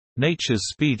Nature's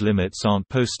speed limits aren't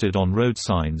posted on road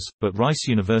signs, but Rice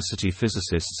University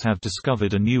physicists have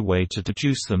discovered a new way to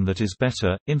deduce them that is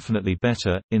better, infinitely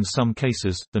better, in some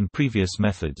cases, than previous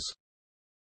methods.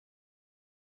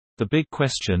 The big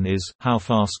question is, how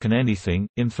fast can anything,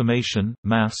 information,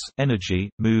 mass, energy,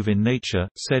 move in nature,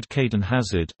 said Kaden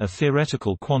Hazzard, a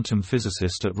theoretical quantum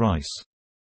physicist at Rice.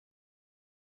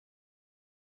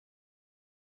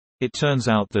 It turns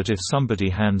out that if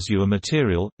somebody hands you a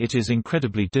material, it is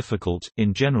incredibly difficult,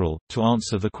 in general, to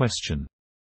answer the question.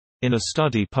 In a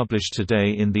study published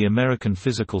today in the American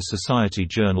Physical Society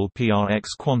journal PRX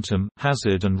Quantum,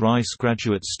 Hazzard and Rice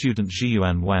graduate student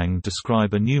Zhiyuan Wang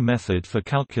describe a new method for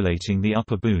calculating the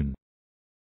upper bound.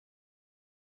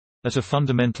 At a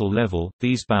fundamental level,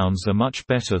 these bounds are much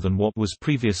better than what was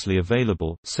previously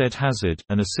available, said Hazzard,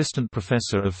 an assistant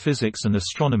professor of physics and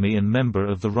astronomy and member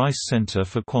of the Rice Center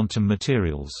for Quantum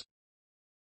Materials.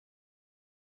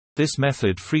 This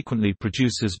method frequently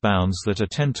produces bounds that are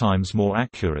 10 times more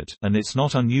accurate, and it's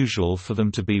not unusual for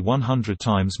them to be 100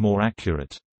 times more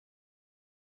accurate.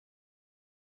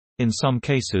 In some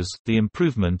cases, the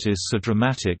improvement is so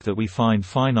dramatic that we find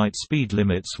finite speed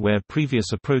limits where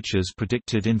previous approaches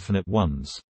predicted infinite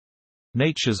ones.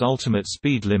 Nature's ultimate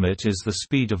speed limit is the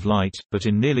speed of light, but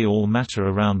in nearly all matter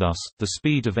around us, the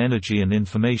speed of energy and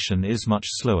information is much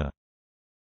slower.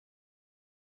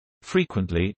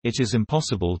 Frequently, it is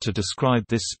impossible to describe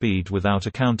this speed without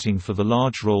accounting for the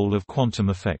large role of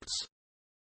quantum effects.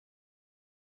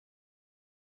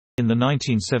 In the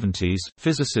 1970s,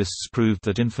 physicists proved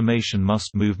that information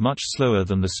must move much slower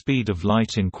than the speed of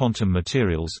light in quantum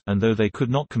materials, and though they could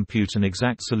not compute an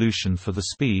exact solution for the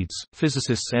speeds,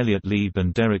 physicists Elliott Lieb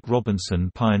and Derek Robinson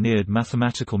pioneered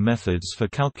mathematical methods for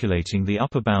calculating the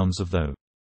upper bounds of those.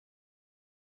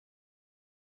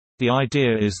 The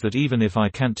idea is that even if I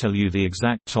can't tell you the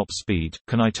exact top speed,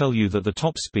 can I tell you that the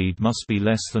top speed must be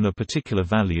less than a particular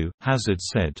value, Hazzard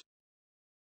said.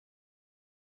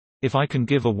 If I can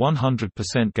give a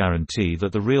 100% guarantee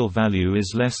that the real value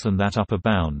is less than that upper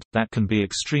bound, that can be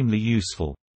extremely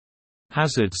useful.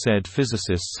 Hazzard said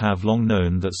physicists have long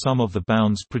known that some of the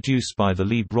bounds produced by the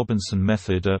Lieb-Robinson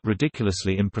method are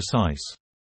ridiculously imprecise.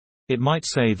 It might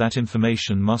say that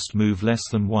information must move less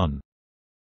than 1.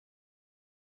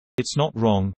 It's not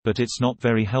wrong, but it's not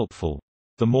very helpful.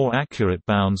 The more accurate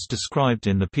bounds described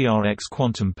in the PRX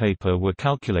Quantum paper were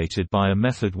calculated by a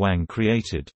method Wang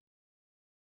created.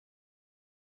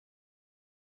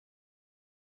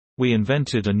 We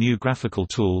invented a new graphical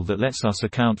tool that lets us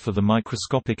account for the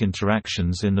microscopic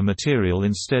interactions in the material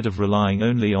instead of relying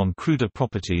only on cruder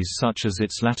properties such as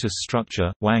its lattice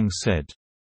structure, Wang said.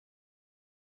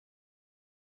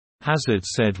 Hazzard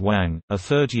said Wang, a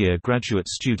third-year graduate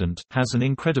student, has an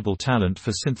incredible talent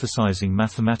for synthesizing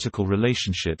mathematical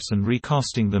relationships and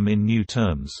recasting them in new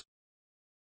terms.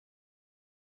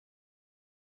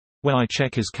 When I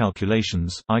check his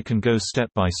calculations, I can go step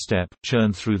by step,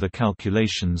 churn through the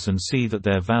calculations and see that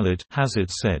they're valid, Hazzard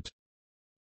said.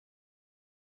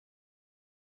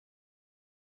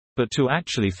 But to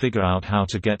actually figure out how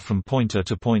to get from point A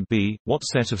to point B, what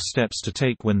set of steps to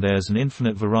take when there's an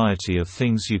infinite variety of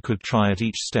things you could try at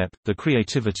each step, the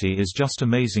creativity is just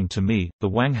amazing to me. The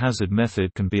Wang-Hazzard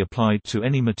method can be applied to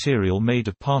any material made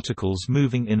of particles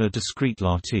moving in a discrete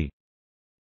lattice.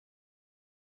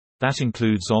 That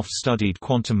includes oft-studied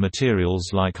quantum materials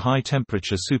like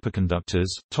high-temperature superconductors,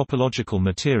 topological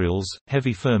materials,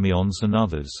 heavy fermions and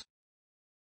others.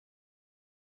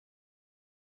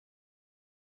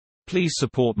 Please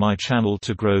support my channel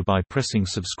to grow by pressing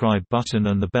subscribe button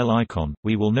and the bell icon.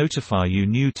 We will notify you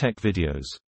new tech videos.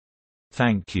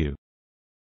 Thank you.